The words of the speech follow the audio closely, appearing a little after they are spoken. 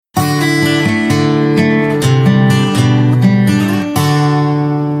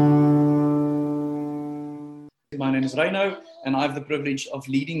my name is Reino, and I have the privilege of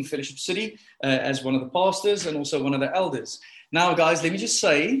leading Fellowship City as one of the pastors and also one of the elders. Now, guys, let me just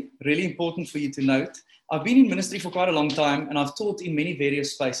say, really important for you to note, I've been in ministry for quite a long time, and I've taught in many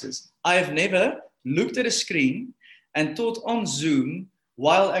various spaces. I have never looked at a screen and taught on Zoom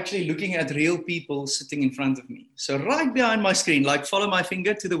while actually looking at real people sitting in front of me. So right behind my screen, like follow my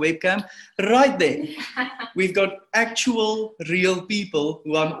finger to the webcam, right there, we've got actual real people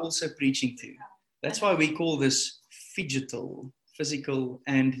who I'm also preaching to. That's why we call this phygital, physical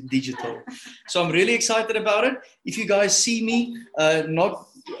and digital. So I'm really excited about it. If you guys see me not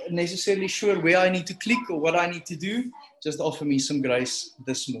necessarily sure where I need to click or what I need to do, just offer me some grace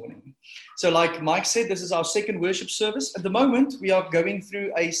this morning. So like Mike said, this is our second worship service. At the moment, we are going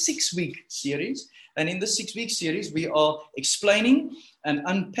through a 6-week series. And in this 6-week series, we are explaining and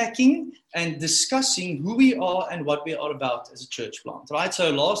unpacking and discussing who we are and what we are about as a church plant, right? So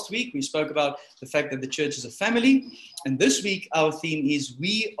last week, we spoke about the fact that the church is a family. And this week, our theme is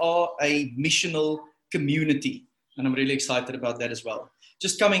we are a missional community. And I'm really excited about that as well.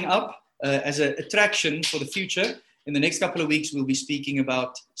 Just coming up as an attraction for the future, in the next couple of weeks, we'll be speaking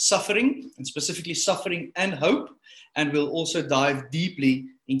about suffering, and specifically suffering and hope. And we'll also dive deeply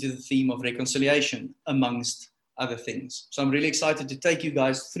into the theme of reconciliation, amongst other things. So I'm really excited to take you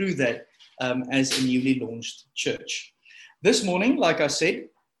guys through that as a newly launched church. This morning, like I said,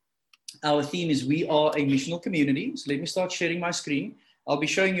 our theme is we are a missional community. So let me start sharing my screen. I'll be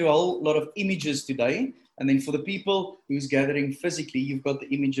showing you a whole lot of images today. And then for the people who's gathering physically, you've got the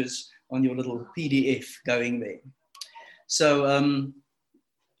images on your little PDF going there. So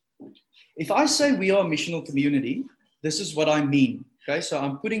if I say we are a missional community, this is what I mean. Okay, so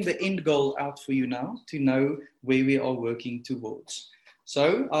I'm putting the end goal out for you now to know where we are working towards.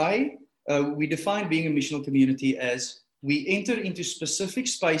 So we define being a missional community as we enter into specific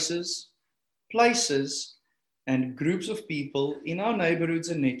spaces, places, and groups of people in our neighborhoods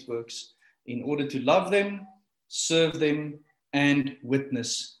and networks in order to love them, serve them, and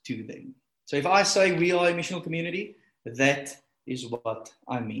witness to them. So if I say we are a missional community, that is what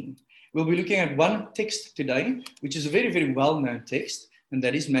I mean. We'll be looking at one text today, which is a very, very well-known text, and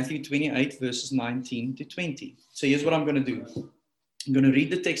that is Matthew 28, verses 19 to 20. So here's what I'm going to do. I'm going to read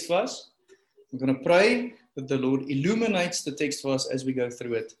the text for us. I'm going to pray that the Lord illuminates the text for us as we go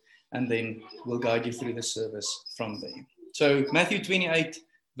through it, and then we'll guide you through the service from there. So Matthew 28,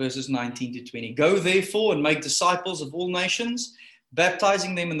 verses 19 to 20. Go therefore and make disciples of all nations,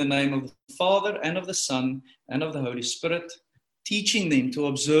 baptizing them in the name of the Father and of the Son and of the Holy Spirit, teaching them to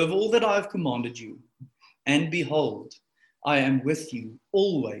observe all that I have commanded you. And behold, I am with you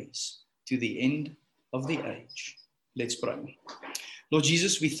always to the end of the age. Let's pray. Lord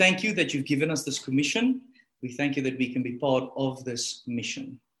Jesus, we thank you that you've given us this commission. We thank you that we can be part of this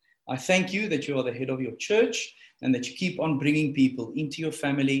mission. I thank you that you are the head of your church and that you keep on bringing people into your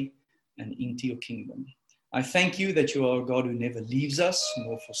family and into your kingdom. I thank you that you are a God who never leaves us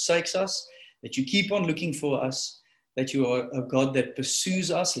nor forsakes us, that you keep on looking for us, that you are a God that pursues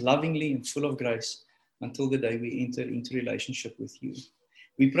us lovingly and full of grace until the day we enter into relationship with you.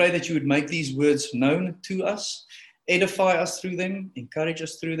 We pray that you would make these words known to us, edify us through them, encourage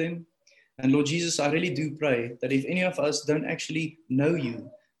us through them. And Lord Jesus, I really do pray that if any of us don't actually know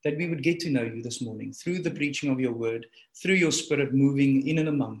you, that we would get to know you this morning through the preaching of your word, through your Spirit moving in and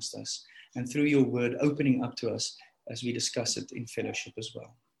amongst us, and through your word opening up to us as we discuss it in fellowship as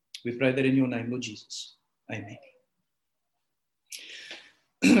well. We pray that in your name, Lord Jesus. Amen.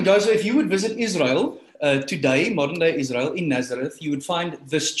 Guys, so if you would visit Israel today, modern day Israel, in Nazareth, you would find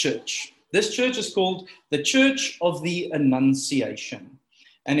this church. This church is called the Church of the Annunciation.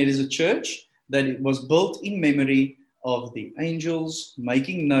 And it is a church that was built in memory of the angels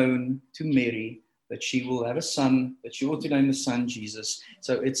making known to Mary that she will have a son, that she ought to name the son Jesus.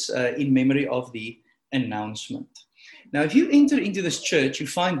 So it's in memory of the announcement. Now, if you enter into this church, you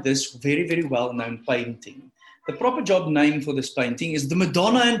find this very, very well-known painting. The proper job name for this painting is the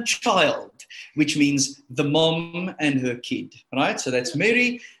Madonna and Child, which means the mom and her kid, right? So that's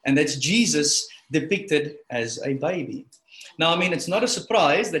Mary, and that's Jesus depicted as a baby. Now, I mean, it's not a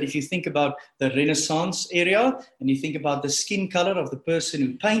surprise that if you think about the Renaissance area and you think about the skin color of the person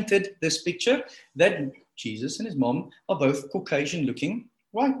who painted this picture, that Jesus and his mom are both Caucasian-looking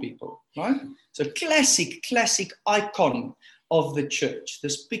white people, right? So classic icon of the church,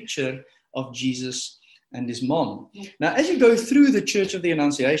 this picture of Jesus and his mom. Now, as you go through the Church of the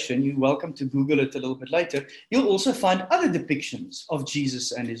Annunciation, you're welcome to Google it a little bit later, you'll also find other depictions of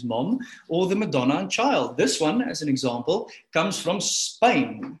Jesus and his mom, or the Madonna and Child. This one, as an example, comes from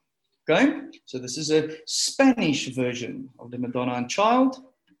Spain. Okay? So this is a Spanish version of the Madonna and Child.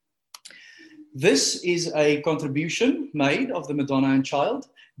 This is a contribution made of the Madonna and Child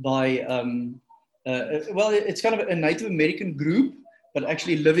by, it's kind of a Native American group, but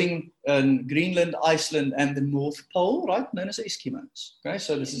actually living in Greenland, Iceland, and the North Pole, right? Known as Eskimos. Okay,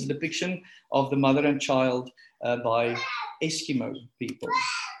 so this is a depiction of the mother and child by Eskimo people.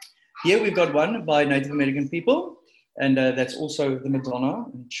 Here we've got one by Native American people, and that's also the Madonna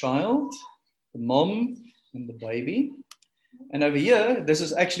and Child, the mom and the baby. And over here, this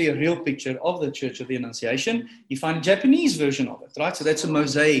is actually a real picture of the Church of the Annunciation. You find a Japanese version of it, right? So that's a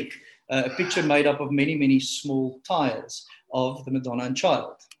mosaic, a picture made up of many, many small tiles of the Madonna and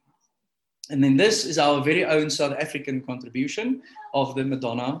Child. And then this is our very own South African contribution of the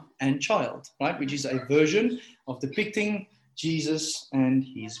Madonna and Child, right? Which is a version of depicting Jesus and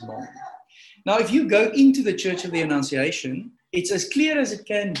his mom. Now, if you go into the Church of the Annunciation, it's as clear as it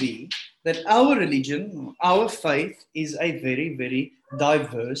can be that our religion, our faith, is a very, very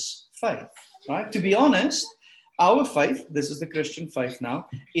diverse faith, right? To be honest, our faith, this is the Christian faith now,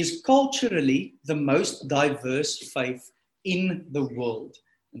 is culturally the most diverse faith in the world.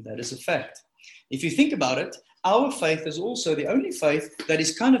 And that is a fact. If you think about it, our faith is also the only faith that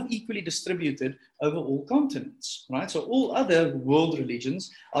is kind of equally distributed over all continents, right? So all other world religions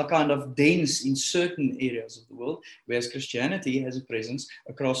are kind of dense in certain areas of the world, whereas Christianity has a presence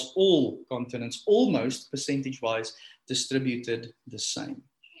across all continents, almost percentage-wise distributed the same.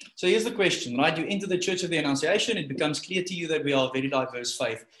 So here's the question, right? You enter the Church of the Annunciation, it becomes clear to you that we are a very diverse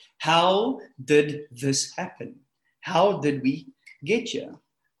faith. How did this happen? How did we get here?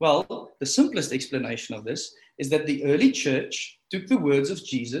 Well, the simplest explanation of this is that the early church took the words of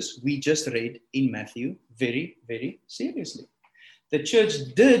Jesus we just read in Matthew very, very seriously. The church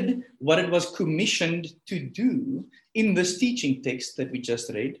did what it was commissioned to do in this teaching text that we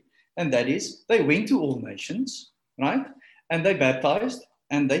just read, and that is they went to all nations, right? And they baptized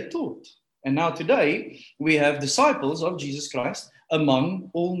and they taught. And now today we have disciples of Jesus Christ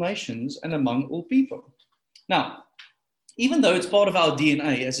among all nations and among all people. Now, even though it's part of our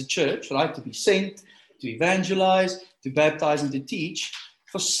DNA as a church, right, to be sent, to evangelize, to baptize, and to teach,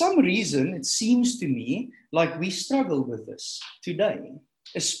 for some reason, it seems to me like we struggle with this today,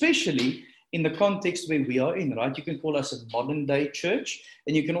 especially in the context where we are in, right? You can call us a modern-day church,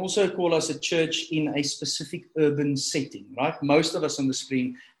 and you can also call us a church in a specific urban setting, right? Most of us on the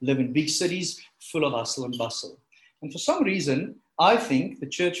screen live in big cities full of hustle and bustle. And for some reason, I think the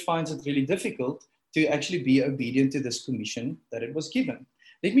church finds it really difficult to actually be obedient to this commission that it was given.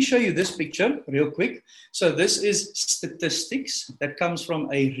 Let me show you this picture real quick. So this is statistics that comes from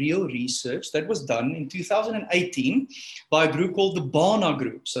a real research that was done in 2018 by a group called the Barna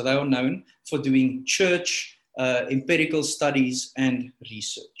Group. So they are known for doing church empirical studies and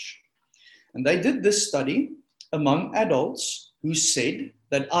research. And they did this study among adults who said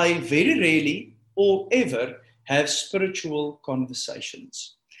that I very rarely or ever have spiritual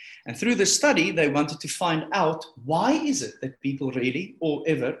conversations. And through the study, they wanted to find out why is it that people really or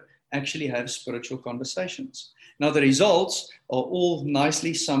ever actually have spiritual conversations. Now, the results are all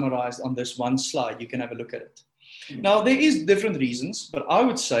nicely summarized on this one slide. You can have a look at it. Now, there is different reasons, but I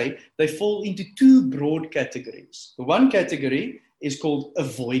would say they fall into two broad categories. The one category is called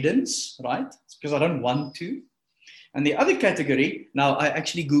avoidance, right? It's because I don't want to. And the other category, now I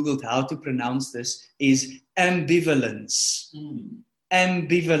actually Googled how to pronounce this, is ambivalence.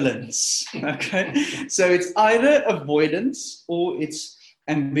 Ambivalence, okay? So it's either avoidance or it's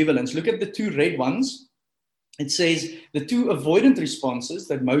ambivalence. Look at the two red ones. It says the two avoidant responses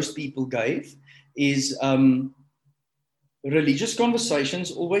that most people gave is religious conversations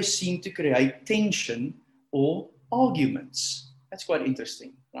always seem to create tension or arguments. That's quite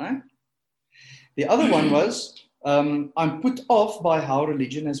interesting, right? The other one was, I'm put off by how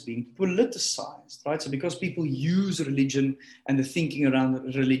religion has been politicized, right? So because people use religion and the thinking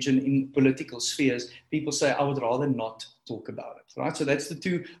around religion in political spheres, people say, I would rather not talk about it, right? So that's the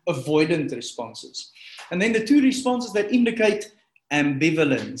two avoidant responses. And then the two responses that indicate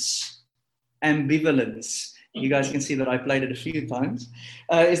ambivalence. Ambivalence. You guys can see that I played it a few times,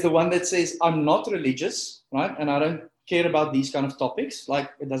 is the one that says, I'm not religious, right? And I don't care about these kind of topics,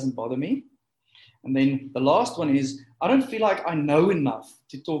 like it doesn't bother me. And then the last one is, I don't feel like I know enough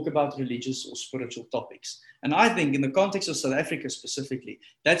to talk about religious or spiritual topics. And I think in the context of South Africa specifically,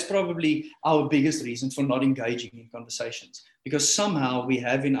 that's probably our biggest reason for not engaging in conversations. Because somehow we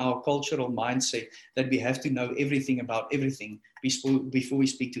have in our cultural mindset that we have to know everything about everything before we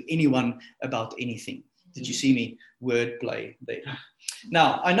speak to anyone about anything. Did you see me wordplay there?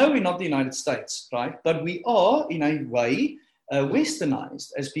 Now, I know we're not the United States, right? But we are, in a way,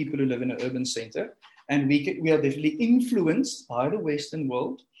 westernized as people who live in an urban center, and we are definitely influenced by the Western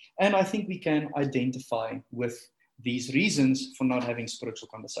world, And I think we can identify with these reasons for not having spiritual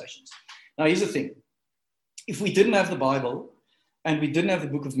conversations. Now, here's the thing. If we didn't have the Bible, and we didn't have the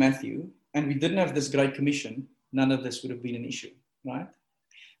book of Matthew, and we didn't have this Great Commission, none of this would have been an issue, right?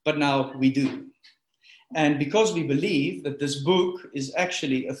 But now we do. And because we believe that this book is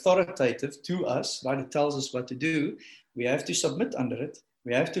actually authoritative to us, right? It tells us what to do. We have to submit under it.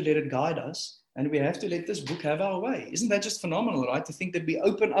 We have to let it guide us. And we have to let this book have our way. Isn't that just phenomenal, right? To think that we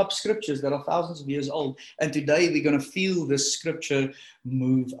open up scriptures that are thousands of years old, and today we're going to feel this scripture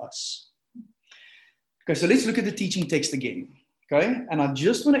move us. Okay, so let's look at the teaching text again. Okay, and I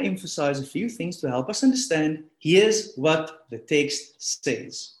just want to emphasize a few things to help us understand. Here's what the text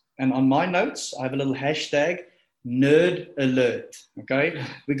says. And on my notes, I have a little hashtag, nerd alert. Okay,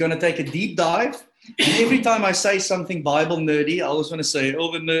 we're going to take a deep dive. And every time I say something Bible nerdy, I always want to say,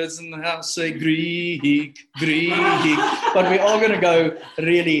 all the nerds in the house say Greek. But we're all going to go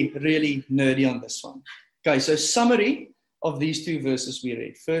really, really nerdy on this one. Okay, so summary of these two verses we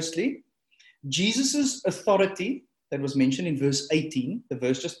read. Firstly, Jesus' authority that was mentioned in verse 18, the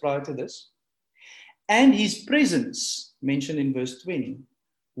verse just prior to this, and his presence mentioned in verse 20,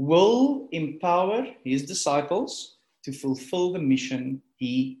 will empower his disciples to fulfill the mission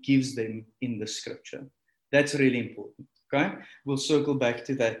he gives them in the scripture. That's really important, okay? We'll circle back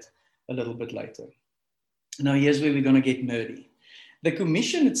to that a little bit later. Now, here's where we're going to get nerdy. The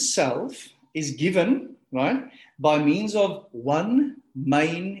commission itself is given, right, by means of one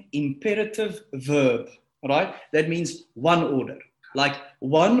main imperative verb, right? That means one order. Like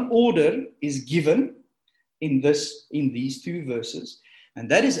one order is given in these two verses, and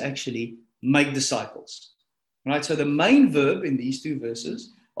that is actually make disciples. Right, so the main verb in these two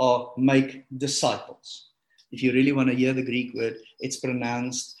verses are make disciples. If you really want to hear the Greek word, it's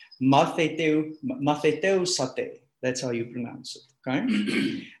pronounced matheteusate. That's how you pronounce it.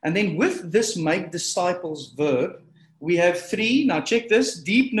 Okay, and then with this make disciples verb, we have three. Now check this: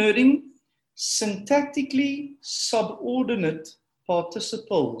 deep nerding, syntactically subordinate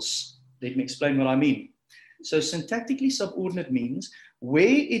participles. Let me explain what I mean. So syntactically subordinate means where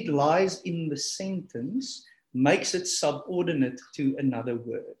it lies in the sentence makes it subordinate to another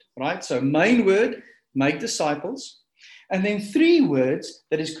word, right? So main word, make disciples, and then three words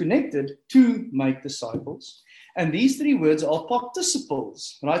that is connected to make disciples. And these three words are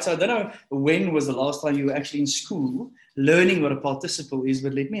participles, right? So I don't know when was the last time you were actually in school learning what a participle is,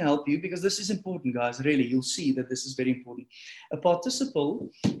 but let me help you because this is important, guys. Really, you'll see that this is very important. A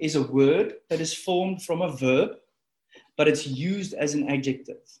participle is a word that is formed from a verb, but it's used as an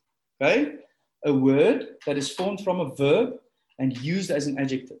adjective, okay? A word that is formed from a verb and used as an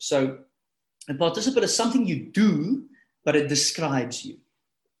adjective. So a participle is something you do, but it describes you,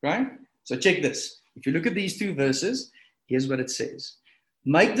 right? So check this. If you look at these two verses, here's what it says.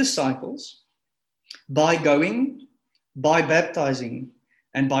 Make disciples by going, by baptizing,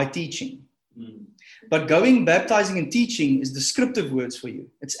 and by teaching. But going, baptizing, and teaching is descriptive words for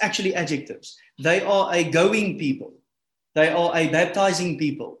you. It's actually adjectives. They are a going people. They are a baptizing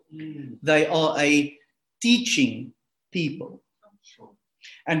people. They are a teaching people.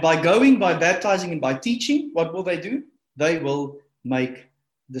 And by going, by baptizing, and by teaching, what will they do? They will make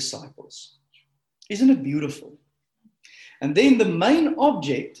disciples. Isn't it beautiful? And then the main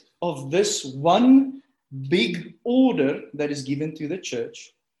object of this one big order that is given to the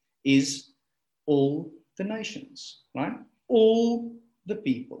church is all the nations, right? All the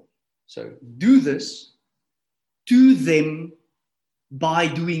people. So do this to them by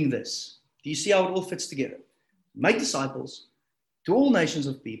doing this. Do you see how it all fits together? Make disciples to all nations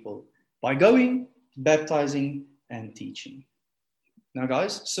of people by going, baptizing, and teaching. Now,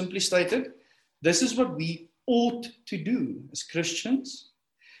 guys, simply stated, this is what we ought to do as Christians,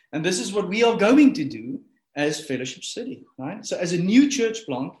 and this is what we are going to do as Fellowship City, right? So as a new church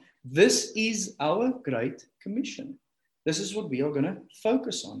plant, this is our Great Commission. This is what we are going to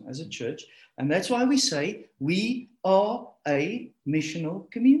focus on as a church. And that's why we say we are a missional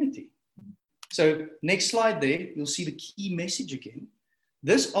community. So next slide there, you'll see the key message again.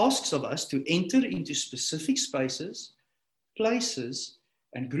 This asks of us to enter into specific spaces, places,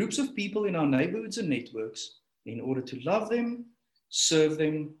 and groups of people in our neighborhoods and networks in order to love them, serve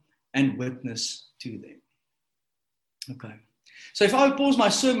them, and witness to them. Okay. So if I would pause my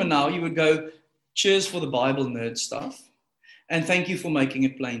sermon now, you would go, cheers for the Bible nerd stuff. And thank you for making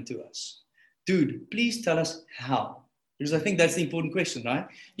it plain to us. Dude, please tell us how. Because I think that's the important question, right?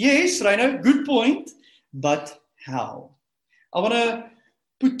 Yes, Reino, good point. But how? I want to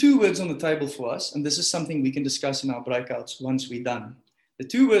put two words on the table for us. And this is something we can discuss in our breakouts once we're done. The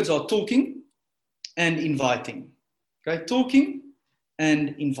two words are talking and inviting. Okay, talking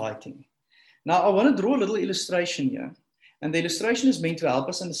and inviting. Now, I want to draw a little illustration here. And the illustration is meant to help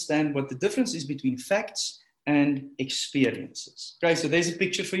us understand what the difference is between facts and experiences. Okay, so there's a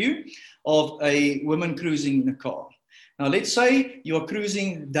picture for you of a woman cruising in a car. Now, let's say you're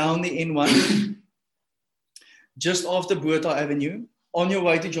cruising down the N1, just after Botha Avenue, on your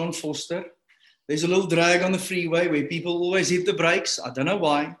way to John Foster. There's a little drag on the freeway where people always hit the brakes. I don't know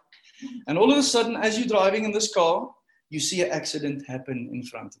why. And all of a sudden, as you're driving in this car, you see an accident happen in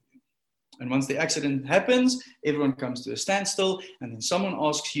front of you. And once the accident happens, everyone comes to a standstill, and then someone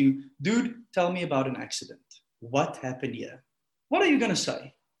asks you, dude, tell me about an accident. What happened here? What are you going to say?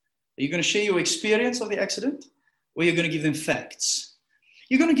 Are you going to share your experience of the accident, or are you going to give them facts?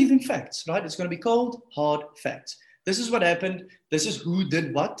 You're going to give them facts, right? It's going to be cold, hard facts. This is what happened. This is who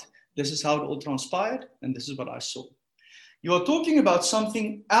did what. This is how it all transpired, and this is what I saw. You are talking about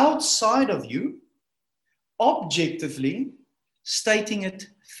something outside of you, objectively, stating it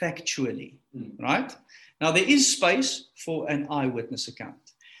factually, right? Now, there is space for an eyewitness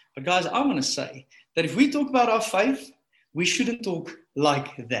account. But guys, I want to say that if we talk about our faith, we shouldn't talk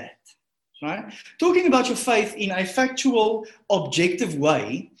like that, right? Talking about your faith in a factual, objective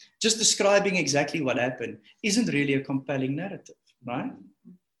way, just describing exactly what happened, isn't really a compelling narrative, right?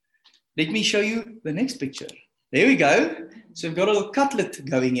 Let me show you the next picture. There we go. So we've got a little cutlet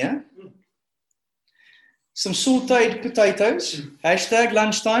going here. Some sauteed potatoes, hashtag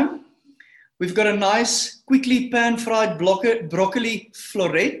lunchtime. We've got a nice, quickly pan-fried broccoli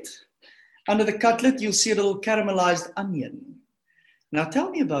floret. Under the cutlet, you'll see a little caramelized onion. Now tell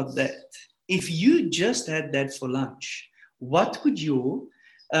me about that. If you just had that for lunch, what would your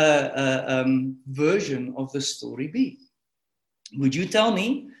version of the story be? Would you tell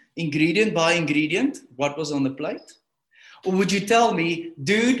me, ingredient by ingredient, what was on the plate? Or would you tell me,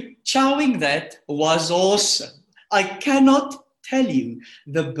 dude, chowing that was awesome. I cannot tell you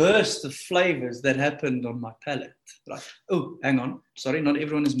the burst of flavors that happened on my palate. Right. Oh, hang on. Sorry, not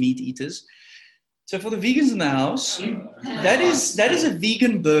everyone is meat eaters. So for the vegans in the house, that is a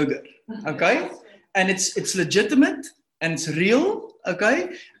vegan burger, okay? And it's legitimate and it's real,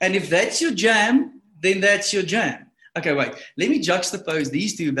 okay? And if that's your jam, then that's your jam. Okay, wait. Let me juxtapose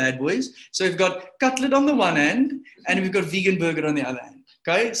these two bad boys. So we've got cutlet on the one hand, and we've got vegan burger on the other hand.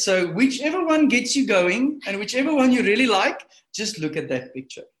 Okay, so whichever one gets you going, and whichever one you really like, just look at that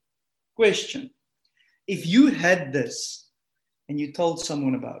picture. Question: if you had this, and you told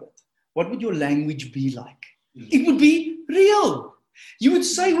someone about it, what would your language be like? It would be real. You would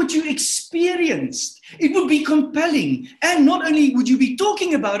say what you experienced. It would be compelling. And not only would you be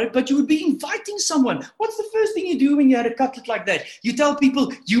talking about it, but you would be inviting someone. What's the first thing you do when you had a cutlet like that? You tell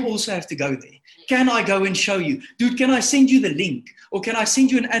people, you also have to go there. Can I go and show you? Dude, can I send you the link? Or can I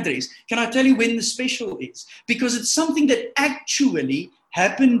send you an address? Can I tell you when the special is? Because it's something that actually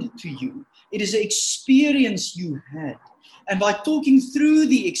happened to you. It is an experience you had. And by talking through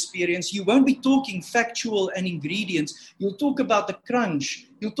the experience, you won't be talking factual and ingredients. You'll talk about the crunch.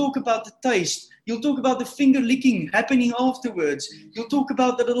 You'll talk about the taste. You'll talk about the finger licking happening afterwards. You'll talk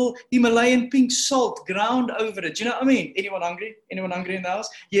about the little Himalayan pink salt ground over it. Do you know what I mean? Anyone hungry? Anyone hungry in the house?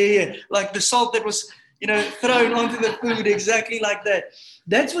 Yeah. Like the salt that was, thrown onto the food, exactly like that.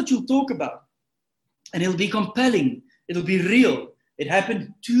 That's what you'll talk about. And it'll be compelling. It'll be real. It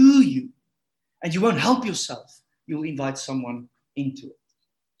happened to you. And you won't help yourself. You'll invite someone into it.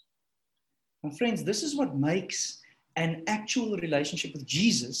 My friends, this is what makes an actual relationship with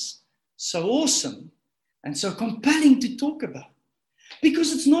Jesus so awesome and so compelling to talk about.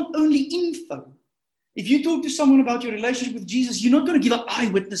 Because it's not only info. If you talk to someone about your relationship with Jesus, you're not going to give an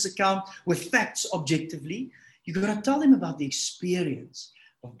eyewitness account with facts objectively. You're going to tell them about the experience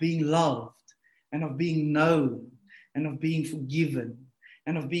of being loved and of being known and of being forgiven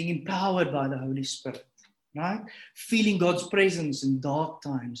and of being empowered by the Holy Spirit. Right? Feeling God's presence in dark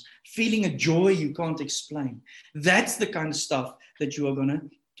times, feeling a joy you can't explain. That's the kind of stuff that you are going to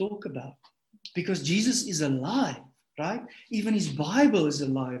talk about. Because Jesus is alive, right? Even his Bible is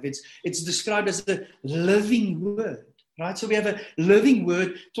alive. It's described as the living word, right? So we have a living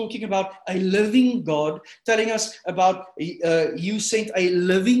word talking about a living God, telling us about you sent a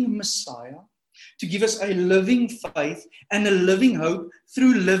living Messiah to give us a living faith and a living hope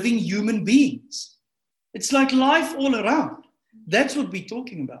through living human beings. It's like life all around. That's what we're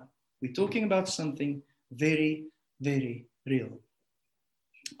talking about. We're talking about something very, very real.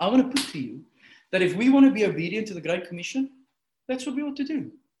 I want to put to you that if we want to be obedient to the Great Commission, that's what we ought to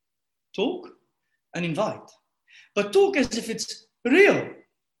do. Talk and invite. But talk as if it's real.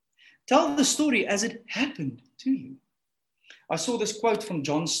 Tell the story as it happened to you. I saw this quote from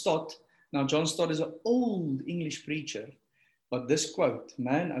John Stott. Now, John Stott is an old English preacher. But this quote,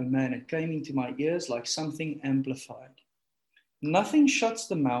 man, oh man, it came into my ears like something amplified. Nothing shuts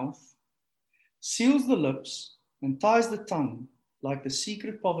the mouth, seals the lips, and ties the tongue like the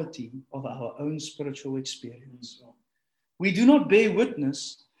secret poverty of our own spiritual experience. We do not bear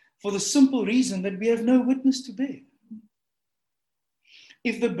witness for the simple reason that we have no witness to bear.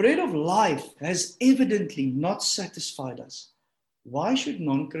 If the bread of life has evidently not satisfied us, why should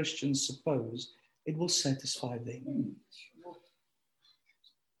non-Christians suppose it will satisfy them?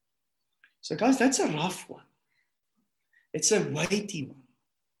 So guys, that's a rough one. It's a weighty one.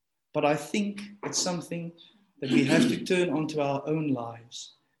 But I think it's something that we have to turn onto our own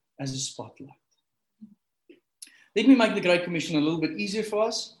lives as a spotlight. Let me make the Great Commission a little bit easier for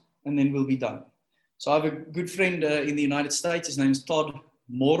us, and then we'll be done. So I have a good friend in the United States. His name is Todd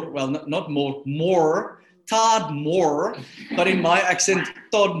Moore. Well, not Moore, Moore. Todd Moore, but in my accent,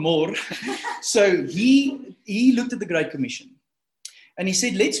 Todd Moore. So he looked at the Great Commission, and he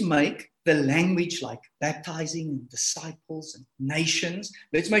said, let's make the language like baptizing and disciples and nations.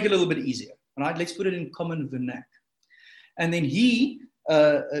 Let's make it a little bit easier. All right, let's put it in common vernacular. And then he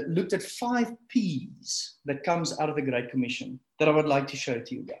looked at 5 P's that comes out of the Great Commission that I would like to show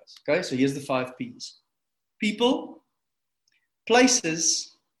to you guys. Okay, so here's the 5 P's. People,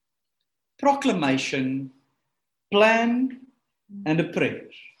 places, proclamation, plan, and a prayer.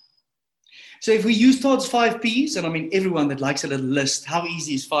 So if we use Todd's 5 P's, and I mean everyone that likes a little list, how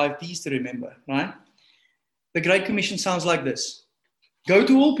easy is 5 P's to remember, right? The Great Commission sounds like this. Go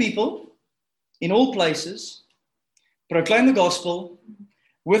to all people, in all places, proclaim the gospel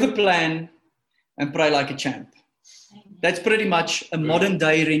with a plan, and pray like a champ. That's pretty much a modern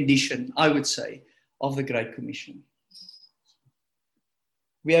day rendition, I would say, of the Great Commission.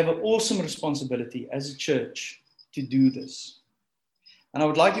 We have an awesome responsibility as a church to do this. And I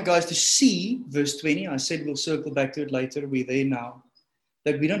would like you guys to see verse 20. I said we'll circle back to it later. We're there now.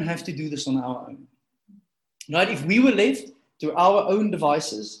 That we don't have to do this on our own. Right? If we were left to our own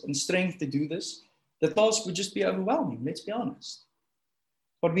devices and strength to do this, the task would just be overwhelming. Let's be honest.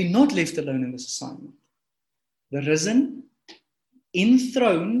 But we're not left alone in this assignment. The risen,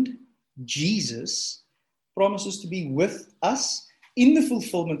 enthroned Jesus promises to be with us in the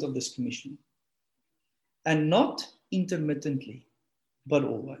fulfillment of this commission. And not intermittently, but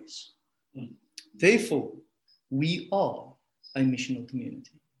always. Therefore, we are a missional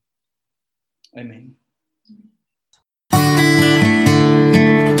community. Amen.